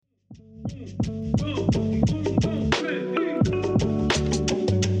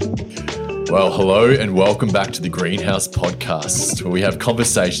Well, hello and welcome back to the Greenhouse Podcast, where we have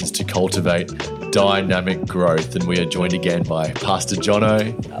conversations to cultivate dynamic growth. And we are joined again by Pastor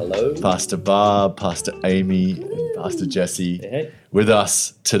Jono, hello, Pastor Barb, Pastor Amy, and Pastor Jesse with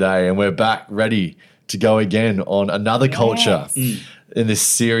us today. And we're back ready to go again on another culture in this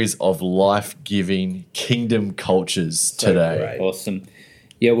series of life-giving kingdom cultures today. Great. Awesome.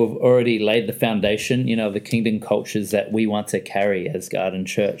 Yeah, we've already laid the foundation, the kingdom cultures that we want to carry as Garden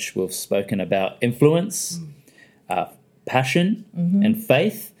Church. We've spoken about influence, passion, and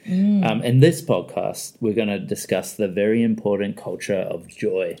faith. In this podcast, we're going to discuss the very important culture of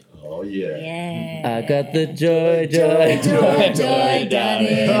joy. Oh, yeah. I got the joy down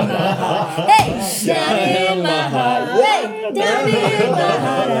in my heart. Hey, down in my heart. Hey, down in my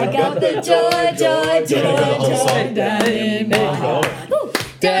heart. I got the joy down in my heart.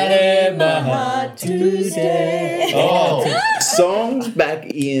 Down in my heart today. Oh, songs back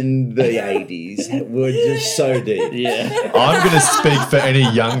in the 80s were just so deep. Yeah. I'm going to speak for any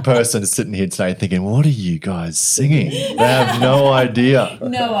young person sitting here today thinking, what are you guys singing? They have no idea.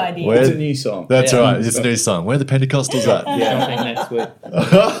 No idea. It's a new song. That's right. It's a new song. Where are the Pentecostals at? Something next week.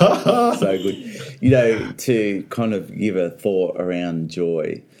 So good. To kind of give a thought around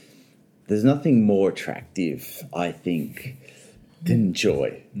joy, there's nothing more attractive, I think, than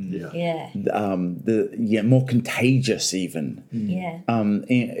joy. Yeah. More contagious even. Yeah.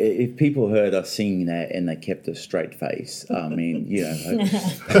 If people heard us singing that and they kept a straight face, I mean,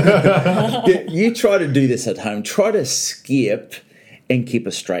 you try to do this at home. Try to skip and keep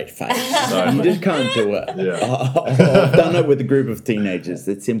a straight face. You just can't do it. Yeah. I've done it with a group of teenagers.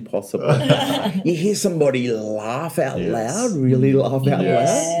 It's impossible. You hear somebody laugh out loud, really laugh out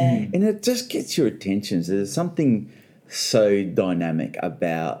loud, and it just gets your attention. So there's something so dynamic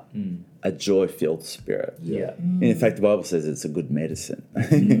about a joy-filled spirit. Yeah. And in fact, the Bible says it's a good medicine.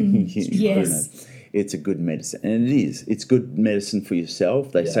 Yes. It's a good medicine. And it is. It's good medicine for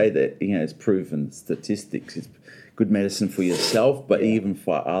yourself. They say that, it's proven statistics. It's good medicine for yourself, but even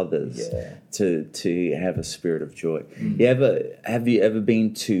for others to have a spirit of joy. Have you ever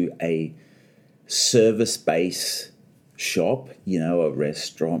been to a service-based shop, a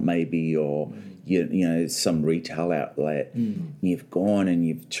restaurant maybe, or some retail outlet? You've gone and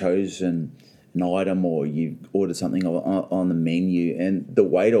you've chosen an item, or you've ordered something on the menu, and the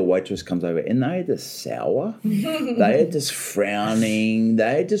waiter or waitress comes over and they're just sour. They're just frowning.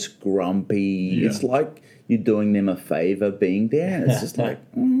 They're just grumpy. Yeah. It's like you're doing them a favor being there, and it's just like,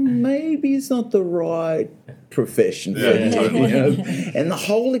 maybe it's not the right profession for you. And the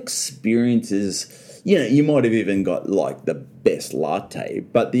whole experience is, you might have even got like the best latte,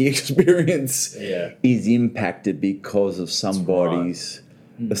 but the experience is impacted because of somebody's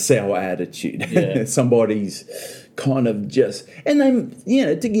sour attitude. Somebody's kind of just, and then,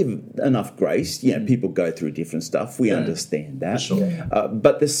 to give enough grace, people go through different stuff. We understand that. Sure.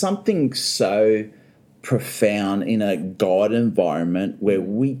 But there's something so profound in a God environment where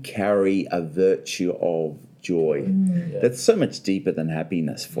we carry a virtue of joy that's so much deeper than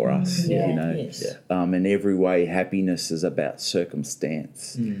happiness for us. In every way, happiness is about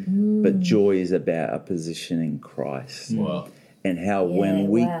circumstance, but joy is about a position in Christ. Wow. And how when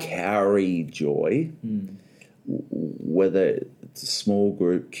we carry joy, whether it's a small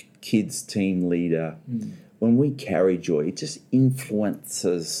group, kids, team leader, when we carry joy, it just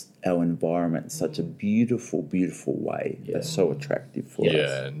influences our environment in such a beautiful, beautiful way. That's so attractive for us.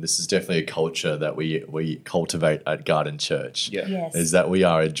 Yeah, and this is definitely a culture that we cultivate at Garden Church. Yeah. Yes. Is that we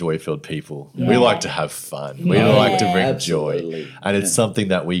are a joy-filled people. Yeah. We like to have fun. We like to bring joy. And it's something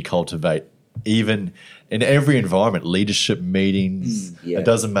that we cultivate even in every environment, leadership meetings, it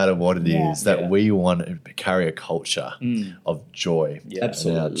doesn't matter what it is, that we want to carry a culture of joy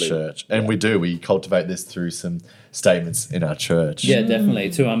in our church. And we do. We cultivate this through some statements in our church. Yeah, definitely.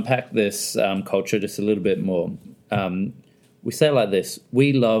 To unpack this culture just a little bit more, we say it like this: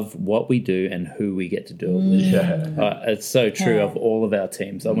 we love what we do and who we get to do it with. It's so true of all of our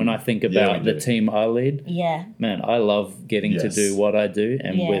teams. When I think about the team I lead, man, I love getting to do what I do,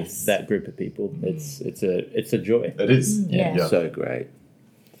 and with that group of people, it's a joy. It is. So great.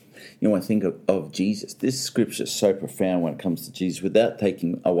 When I think of Jesus, this scripture is so profound when it comes to Jesus, without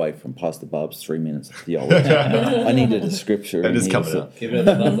taking away from Pastor Barb's 3 minutes of theology. I needed a scripture. It is coming up. Give it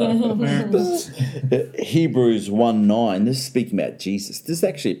a thumbs up. Hebrews 1:9, this is speaking about Jesus. This is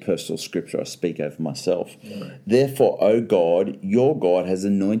actually a personal scripture I speak over myself. Therefore, O God, your God has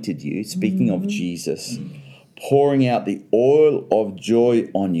anointed you, speaking of Jesus, pouring out the oil of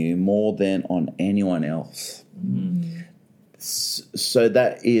joy on you more than on anyone else. So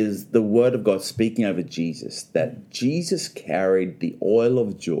that is the word of God speaking over Jesus, that Jesus carried the oil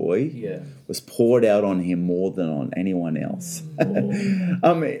of joy, was poured out on him more than on anyone else.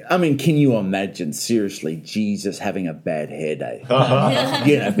 I mean, can you imagine, seriously, Jesus having a bad hair day?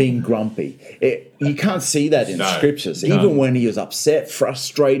 Being grumpy. You can't see that in scriptures. No. Even when he was upset,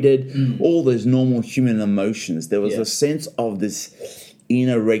 frustrated, all those normal human emotions, there was a sense of this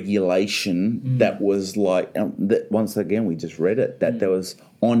inner regulation that was like, that once again, we just read it, that there was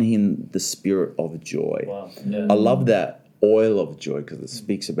on him the spirit of joy. Wow. Yeah. I love that oil of joy because it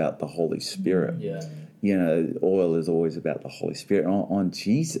speaks about the Holy Spirit. Oil is always about the Holy Spirit. On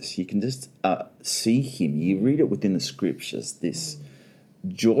Jesus, you can just see him. You read it within the scriptures, this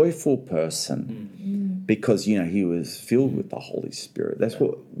joyful person, because, he was filled with the Holy Spirit. That's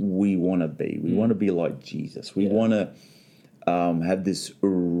what we want to be. We want to be like Jesus. We want to have this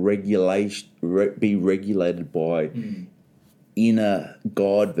regulation, be regulated by inner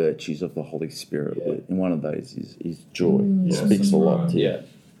God virtues of the Holy Spirit. And one of those is joy. It speaks a lot to you.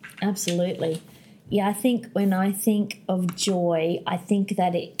 Absolutely. Yeah, I think when I think of joy, I think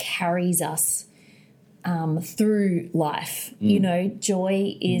that it carries us through life.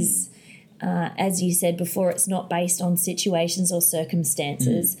 Joy is... as you said before, it's not based on situations or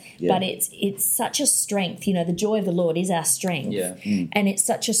circumstances, but it's such a strength. The joy of the Lord is our strength. And it's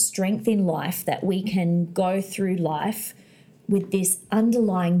such a strength in life that we can go through life with this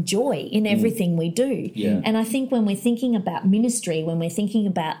underlying joy in everything we do. And I think when we're thinking about ministry, when we're thinking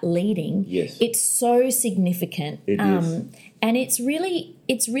about leading, it's so significant. It is. And it's really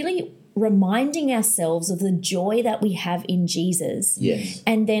reminding ourselves of the joy that we have in Jesus,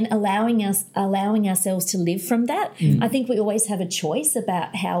 and then allowing ourselves to live from that. I think we always have a choice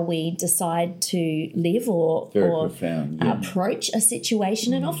about how we decide to live or approach a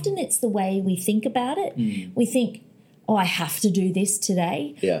situation, and often it's the way we think about it. We think, I have to do this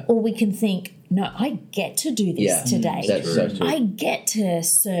today, or we can think, no, I get to do this today. That's so true. I get to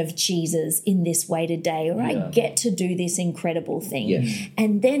serve Jesus in this way today, or I get to do this incredible thing.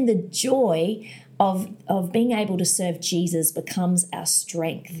 And then the joy of being able to serve Jesus becomes our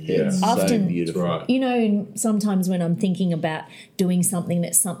strength. Often, so beautiful. Right. Sometimes when I'm thinking about doing something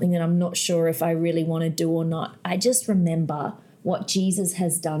that I'm not sure if I really want to do or not, I just remember what Jesus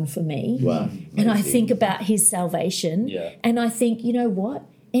has done for me. Wow. And I think about his salvation, and I think, you know what?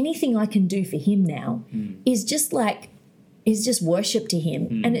 Anything I can do for him now is just worship to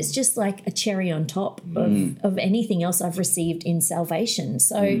him. And it's just like a cherry on top of anything else I've received in salvation.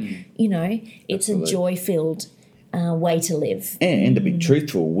 So, it's a joy-filled way to live. And to be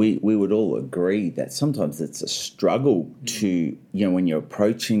truthful, we would all agree that sometimes it's a struggle to, when you're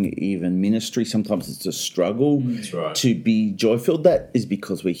approaching even ministry, sometimes it's a struggle to be joy-filled. That is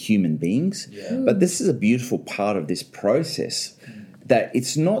because we're human beings. But this is a beautiful part of this process, that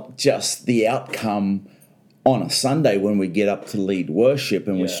it's not just the outcome on a Sunday when we get up to lead worship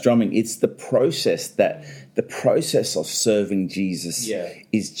and we're strumming. It's the process of serving Jesus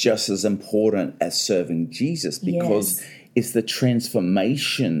is just as important as serving Jesus, because it's the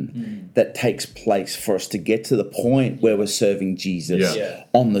transformation that takes place for us to get to the point where we're serving Jesus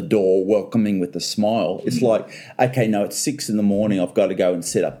on the door, welcoming with a smile. It's like, okay, no, it's 6 a.m. I've got to go and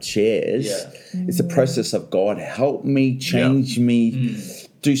set up chairs. It's a process of God, help me, change me,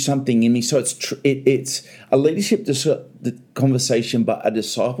 do something in me. So it's a leadership conversation, but a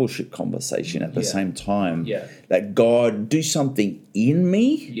discipleship conversation at the same time. That God, do something in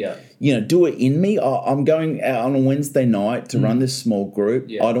me. Do it in me. I'm going out on a Wednesday night to run this small group.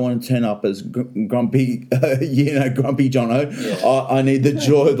 I don't want to turn up as grumpy, grumpy Jono. I need the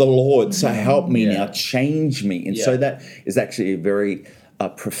joy of the Lord. So help me now, change me. And so that is actually a very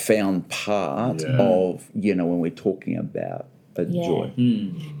profound part of, when we're talking about joy.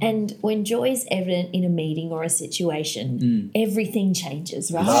 And when joy is evident in a meeting or a situation, everything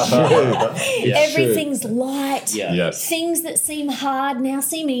changes, right? Everything's light. Things that seem hard now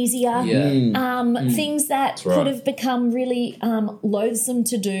seem easier. Things that could have become really loathsome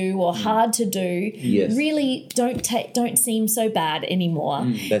to do or hard to do really don't seem so bad anymore.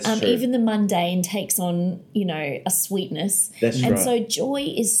 That's true. Even the mundane takes on, a sweetness. So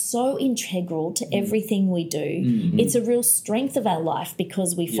joy is so integral to everything we do. It's a real strength of our life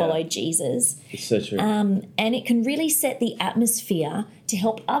because we follow Jesus. It's so true. And it can really set the atmosphere to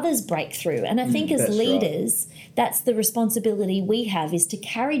help others break through. And I think as leaders, that's the responsibility we have, is to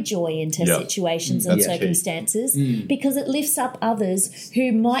carry joy into situations and circumstances because it lifts up others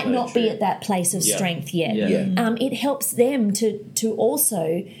who might not be at that place of strength yet. It helps them to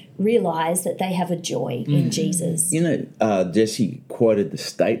also realise that they have a joy in Jesus. You know, Jesse quoted the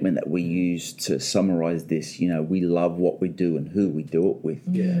statement that we use to summarise this. You know, we love what we do and who we do it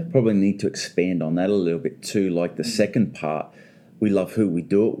with. Probably need to expand on that a little bit too. Like the second part, we love who we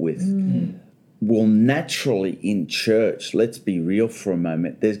do it with. Well, naturally in church, let's be real for a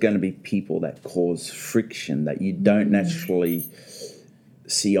moment, there's going to be people that cause friction that you don't naturally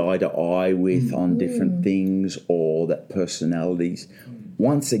see eye to eye with on different things, or that personalities.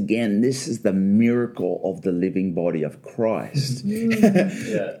 Once again, this is the miracle of the living body of Christ,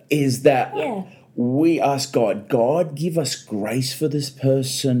 is that we ask God, give us grace for this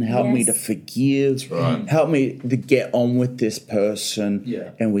person, help me to forgive, help me to get on with this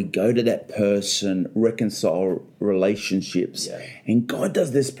person, and we go to that person, reconcile relationships, and God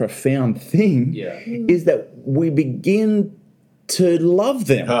does this profound thing, is that we begin to love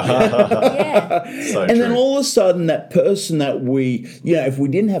them. So and then all of a sudden that person that we, you know, if we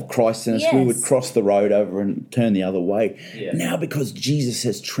didn't have Christ in us, we would cross the road over and turn the other way. Now because Jesus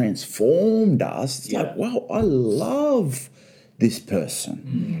has transformed us, it's like, wow, I love this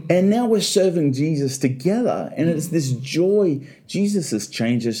person. And now we're serving Jesus together, and it's this joy. Jesus has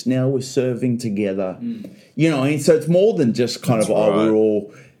changed us. Now we're serving together. You know, and so it's more than just kind we're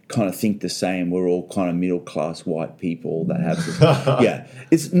all kind of think the same. We're all kind of middle-class white people that have this.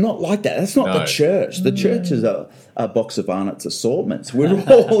 It's not like that. That's not the church. The church is a box of Arnott's assortments. We're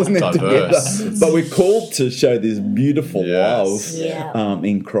all in it together. But we're called to show this beautiful love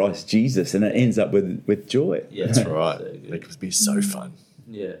in Christ Jesus, and it ends up with joy. That's right. It could be so fun.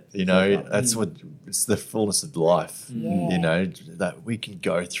 You know, that's what it's the fullness of life. You know, that we can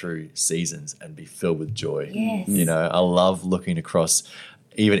go through seasons and be filled with joy. You know, I love looking across,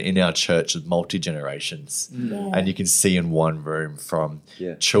 even in our church, with multi-generations. And you can see in one room from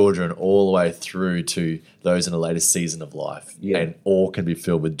children all the way through to those in the latest season of life. And all can be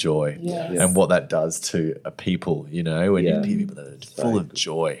filled with joy. And what that does to a people, you know, when you see people that are full of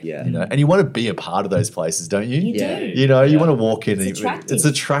joy. You know, and you want to be a part of those places, don't you? You do. You know, you want to walk in. It's attractive. It's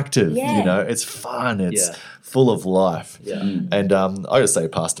attractive, you know. It's fun. It's full of life. And I got to say,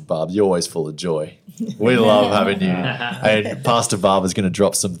 Pastor Barb, you're always full of joy. We love having you. And Pastor Barb is going to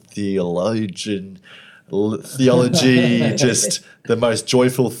drop some theology, just the most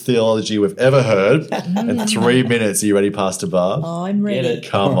joyful theology we've ever heard. In 3 minutes, are you ready, Pastor Barb? I'm ready.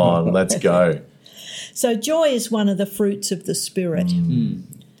 Come on, let's go. So joy is one of the fruits of the Spirit.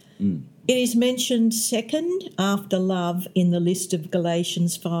 It is mentioned second after love in the list of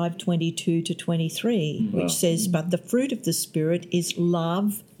Galatians 5:22 to 23, which says, but the fruit of the Spirit is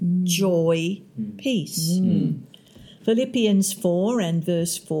love, joy, peace. Philippians 4 and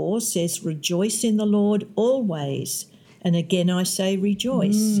verse 4 says, rejoice in the Lord always. And again I say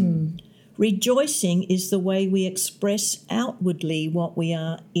rejoice. Rejoicing is the way we express outwardly what we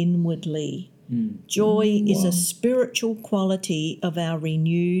are inwardly. Joy is a spiritual quality of our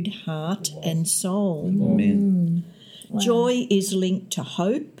renewed heart and soul. Amen. Joy is linked to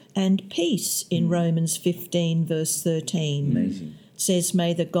hope and peace in Romans 15 verse 13. Amazing. It says,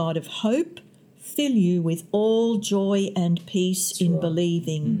 may the God of hope fill you with all joy and peace in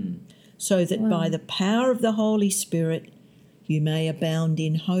believing, so that by the power of the Holy Spirit you may abound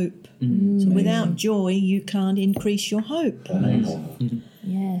in hope. So without joy you can't increase your hope.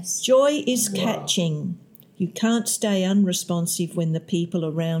 Yes. Joy is catching. You can't stay unresponsive when the people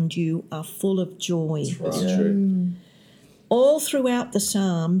around you are full of joy. That's true. All throughout the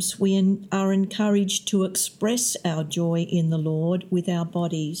Psalms, we are encouraged to express our joy in the Lord with our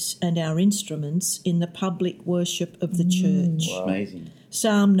bodies and our instruments in the public worship of the church. Amazing.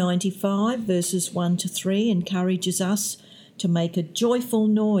 Psalm 95, verses 1 to 3, encourages us to make a joyful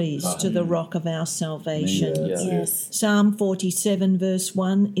noise to the rock of our salvation. Yes. Psalm 47, verse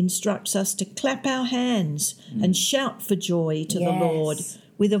 1, instructs us to clap our hands and shout for joy to the Lord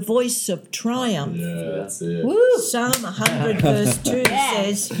with a voice of triumph. That's it. Woo. Psalm 100 verse 2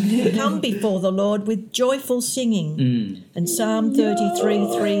 says, come before the Lord with joyful singing. And Psalm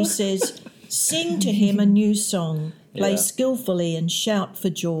 33:3 says, sing to him a new song, play skillfully and shout for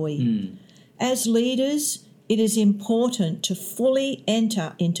joy. As leaders, it is important to fully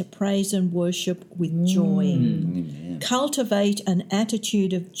enter into praise and worship with joy. Cultivate an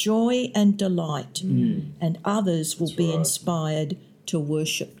attitude of joy and delight, and others will be inspired to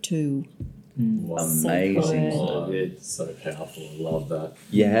worship too. Amazing. Oh, it's so powerful. I love that.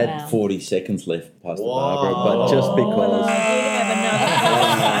 You had Wow. 40 seconds left, Pastor Wow. Barbara, but just Well, because... I did have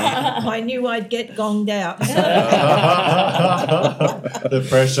another. I knew I'd get gonged out. The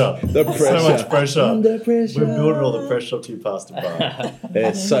pressure. So much pressure. Under pressure. We're building all the pressure up to you, Pastor Bar.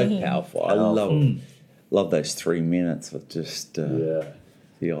 It's so powerful. I love those 3 minutes of just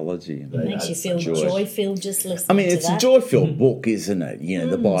theology. It makes you feel joy-filled just listening I mean, to it's that. a joyful book, isn't it? You know,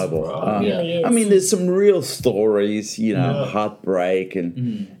 the Bible. It really is. I mean, there's some real stories, you know, heartbreak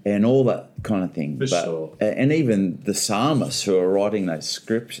and all that kind of thing. For sure. And even the psalmists who are writing those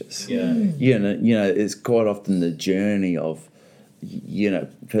scriptures. Yeah. You know, it's quite often the journey of, you know,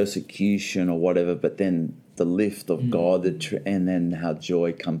 persecution or whatever, but then the lift of God, and then how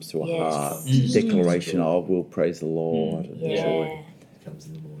joy comes to a heart. Declaration, I will praise the Lord. Joy Comes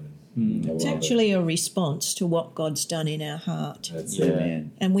in the morning. It's actually a response to what God's done in our heart. That's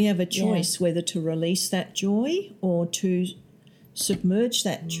Amen. And we have a choice whether to release that joy or to submerge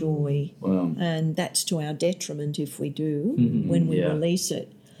that joy. And that's to our detriment if we do, when we release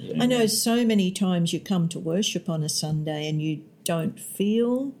it. I know so many times you come to worship on a Sunday and you don't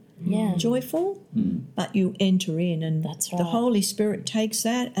feel joyful, but you enter in and That's right. the Holy Spirit takes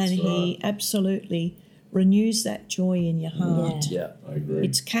that and He absolutely renews that joy in your heart. Yeah. I agree.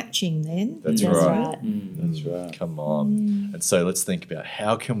 It's catching then. That's That's right. right. That's right. Come on. And so let's think about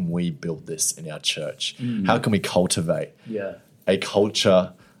how can we build this in our church? How can we cultivate a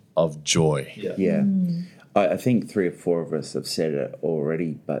culture of joy? Yeah. I think 3 or 4 of us have said it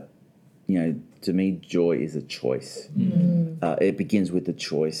already, but, you know, to me, joy is a choice. It begins with a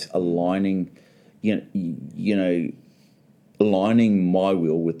choice, aligning, aligning my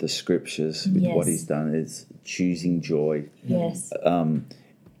will with the scriptures, with what He's done, is choosing joy. Yes. And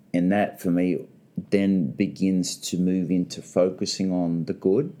that, for me, then begins to move into focusing on the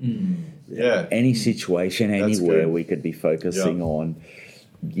good. Yeah. Any situation, That's anywhere, good. we could be focusing on,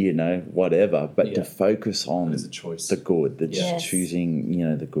 you know, whatever, but to focus on is a choice. the good, that's Yes. choosing, you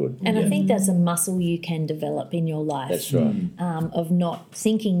know, the good. And I think that's a muscle you can develop in your life. That's right. Of not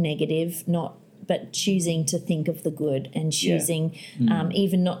thinking negative, but choosing to think of the good and choosing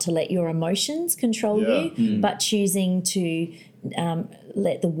even not to let your emotions control you, but choosing to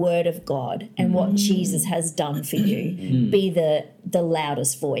let the word of God and what Jesus has done for you be the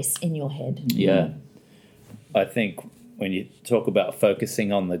loudest voice in your head. Yeah. I think when you talk about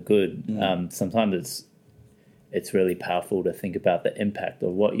focusing on the good, sometimes it's really powerful to think about the impact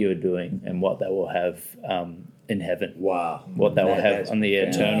of what you're doing and what that will have in heaven. Wow. What that will have that's on the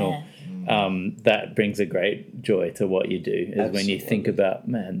eternal. Yeah. That brings a great joy to what you do. Is when you think about,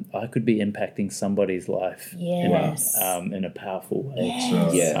 man, I could be impacting somebody's life Yes. in a powerful way.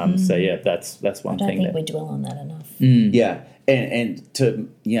 Yes. Yeah. So that's one I don't thing. think we dwell on that enough. Yeah. And to,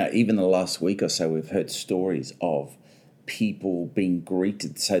 you know, even the last week or so, we've heard stories of people being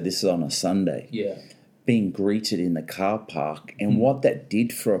greeted. So this is on a Sunday. Yeah. Being greeted in the car park and what that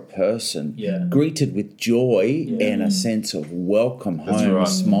did for a person, Yeah. greeted with joy and a sense of welcome home, right. a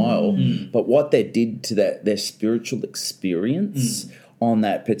smile, but what they did to their spiritual experience on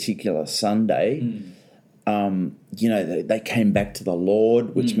that particular Sunday, you know, they came back to the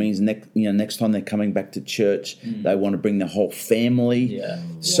Lord, which means next time they're coming back to church, they want to bring the whole family. Yeah.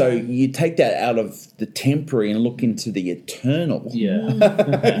 So you take that out of the temporary and look into the eternal.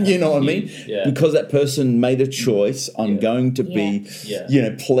 Yeah. You know what I mean? Yeah. Because that person made a choice. I'm going to be, you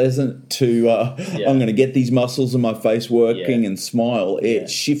know, pleasant to. I'm going to get these muscles in my face working and smile. It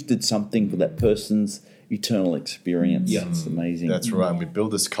shifted something for that person's eternal experience. Yeah. It's amazing. That's right. And we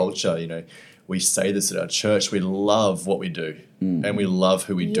build this culture, you know. We say this at our church. We love what we do, and we love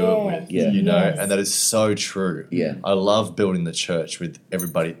who we do it with. Yeah. You know, Yes. and that is so true. Yeah. I love building the church with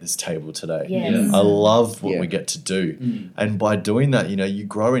everybody at this table today. Yes. I love what Yeah. we get to do, and by doing that, you know, you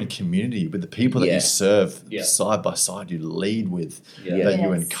grow in community with the people that you serve side by side. You lead with, that you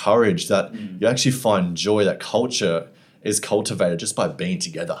Yes. encourage, that you actually find joy. That culture is cultivated just by being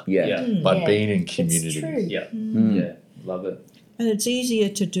together, by being in community. It's true. Yeah. Yeah. Love it. And it's easier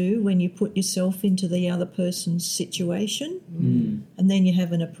to do when you put yourself into the other person's situation and then you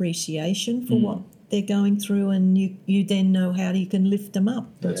have an appreciation for what they're going through and you then know how you can lift them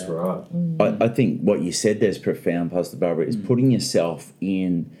up. That's right. I think what you said there is profound, Pastor Barbara, is putting yourself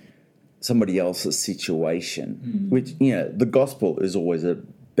in somebody else's situation, which, you know, the gospel is always a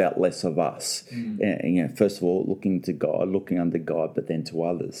about less of us. And, first of all, looking to God, looking under God, but then to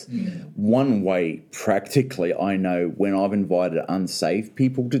others. One way, practically, I know when I've invited unsaved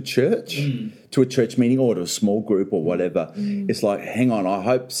people to church, to a church meeting or to a small group or whatever, it's like, hang on, I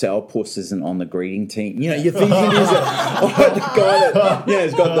hope Sourpuss isn't on the greeting team. You're thinking, the guy that,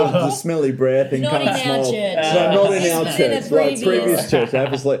 has got the smelly breath and Not can't in our smell. church. No, not in our In a church. Right, previous church.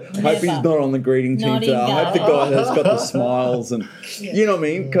 Obviously, I hope he's not on the greeting team Not today. in I hope the God. guy that's got the smiles and, you know what I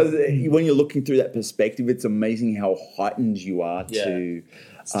mean? Because when you're looking through that perspective, it's amazing how heightened you are to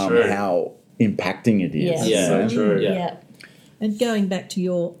how impacting it is. Yeah. So true. Yeah. And going back to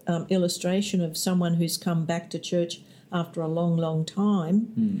your illustration of someone who's come back to church after a long, long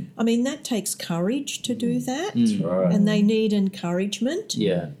time, I mean, that takes courage to do that. Right. And they need encouragement.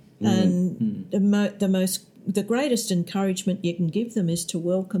 Yeah. And the greatest encouragement you can give them is to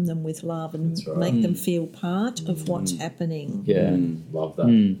welcome them with love and make them feel part of what's happening. Yeah. Love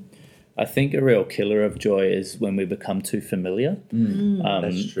that. I think a real killer of joy is when we become too familiar.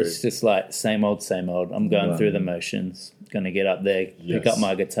 That's true. It's just like same old, same old. I'm going through the motions. Going to get up there, pick up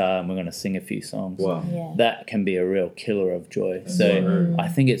my guitar, and we're going to sing a few songs. Wow. Yeah. That can be a real killer of joy. So I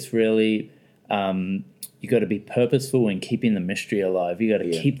think it's really you got to be purposeful in keeping the mystery alive. You got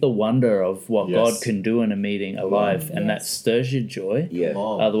to keep the wonder of what God can do in a meeting alive, and that stirs your joy. Yeah.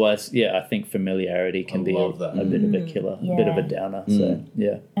 Otherwise, I think familiarity can be a bit of a killer, a bit of a downer. So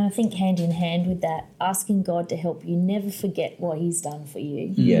And I think hand in hand with that, asking God to help you never forget what He's done for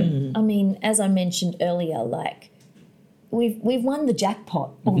you. Yeah. I mean, as I mentioned earlier, like we've won the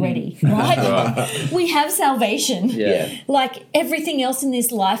jackpot already, right? We have salvation. Yeah. Like everything else in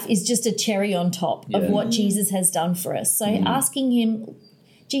this life is just a cherry on top of what Jesus has done for us. So asking Him,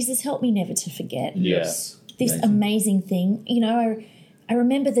 Jesus, help me never to forget Yes. this amazing thing. I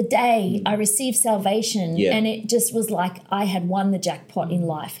remember the day I received salvation, and it just was like I had won the jackpot in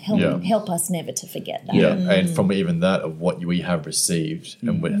life. Help us never to forget that. Yeah, and from even that of what we have received,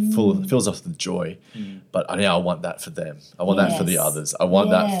 and it fills us with joy. But I want that for them. I want that for the others. I want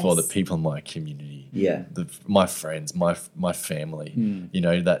that for the people in my community. Yeah. My friends, my family.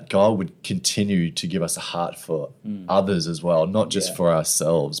 That God would continue to give us a heart for others as well, not just for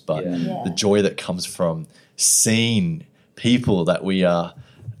ourselves, but the joy that comes from seeing people that we are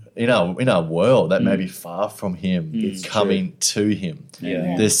in our world that may be far from Him, coming to Him.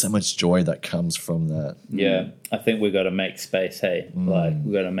 There's so much joy that comes from that. I think we've got to make space, like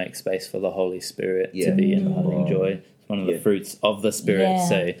we've got to make space for the Holy Spirit to be imparting joy. It's one of the fruits of the Spirit.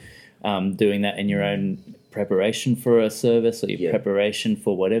 So doing that in your own preparation for a service or your preparation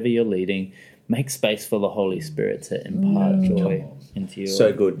for whatever you're leading, make space for the Holy Spirit to impart joy into you.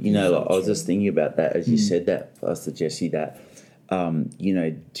 So good. I was just thinking about that as you said that, Pastor Jesse, that,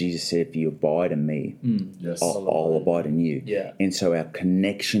 Jesus said, if you abide in me, I'll abide in you. Yeah. And so our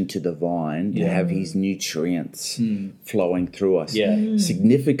connection to the vine, to have His nutrients flowing through us.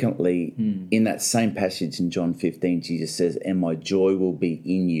 Significantly, in that same passage in John 15, Jesus says, and my joy will be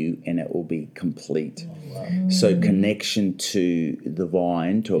in you and it will be complete. So connection to the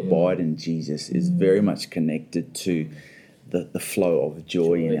vine, to abide in Jesus, is very much connected to the flow of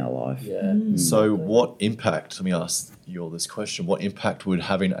joy in our life. So what impact, let me ask you all this question, what impact would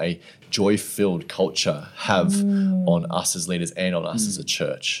having a joy-filled culture have on us as leaders and on us as a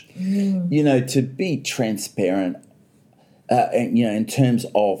church? To be transparent, and, in terms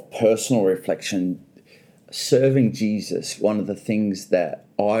of personal reflection, serving Jesus, one of the things that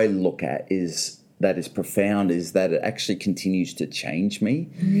I look at that is profound is that it actually continues to change me.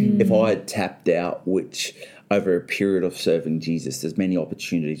 If I had tapped out, which over a period of serving Jesus, there's many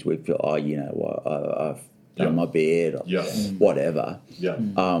opportunities where we feel, I've done my bed or whatever.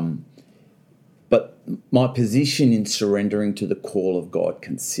 But my position in surrendering to the call of God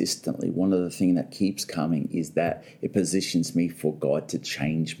consistently, one of the things that keeps coming is that it positions me for God to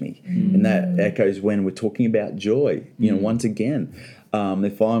change me. And that echoes when we're talking about joy. Once again,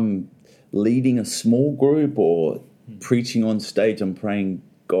 if I'm leading a small group or preaching on stage, I'm praying,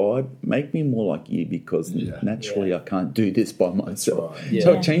 God, make me more like you, because naturally I can't do this by myself.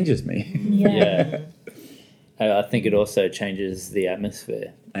 So it changes me. I think it also changes the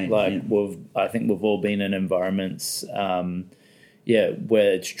atmosphere. I think we've all been in environments, where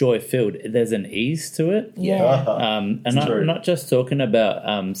it's joy filled. There's an ease to it. And I'm not just talking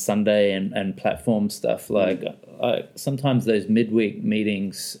about Sunday and platform stuff. Like sometimes those midweek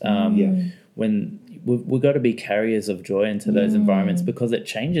meetings, when we've got to be carriers of joy into those environments, because it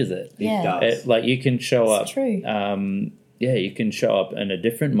changes it. Yeah. It does. You can show up. True. You can show up in a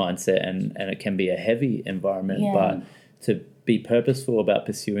different mindset, and it can be a heavy environment. But to be purposeful about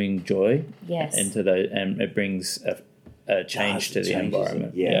pursuing joy into those, and it brings change to the changes it.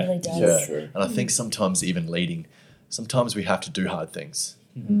 environment. Yeah. It really does. Yeah. True. And I think sometimes even leading, sometimes we have to do hard things.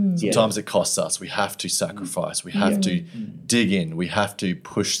 Mm. Sometimes it costs us. We have to sacrifice. We have to dig in. We have to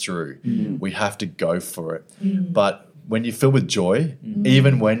push through. We have to go for it. But when you're filled with joy,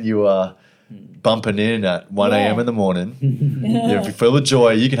 even when you are bumping in at 1 a.m. in the morning, if you feel with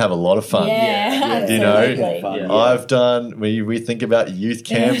joy, you can have a lot of fun. Yeah, You know, absolutely. I've done, we think about youth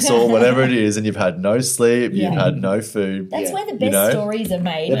camps or whatever it is, and you've had no sleep, you've had no food. That's where the best stories are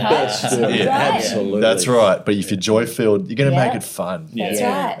made. The best story. Right. Absolutely. That's right. But if you're joy filled, you're going to make it fun. That's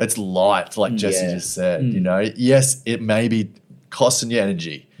right. It's light, like Jesse just said. You know, yes, it may be costing you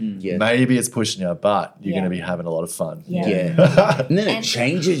energy. Yeah. Maybe it's pushing you, but you're Yeah. going to be having a lot of fun. Yeah. And then it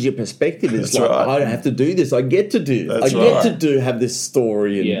changes your perspective. It's like, right. I don't have to do this. I get to do this. That's I get right. to have this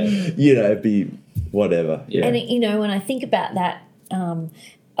story and, you know, be whatever. Yeah. And, you know, when I think about that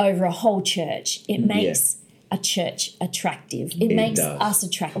over a whole church, it makes a church attractive. It makes does. us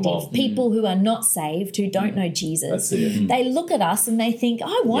attractive. People who are not saved, who don't know Jesus, they look at us and they think,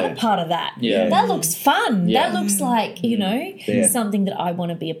 I want a part of that. Yeah. That looks fun. Yeah. That looks like, you know, something that I want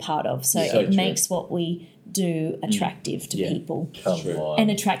to be a part of. So it true. makes what we do attractive to people Come on. and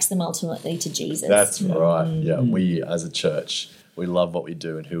attracts them ultimately to Jesus. That's right. Yeah, we as a church, we love what we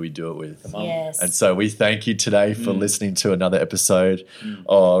do and who we do it with. Yes. And so we thank you today for listening to another episode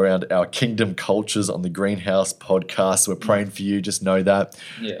around our Kingdom Cultures on the Greenhouse podcast. We're praying for you. Just know that.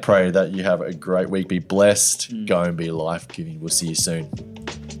 Yeah. Pray that you have a great week. Be blessed. Go and be life-giving. We'll see you soon.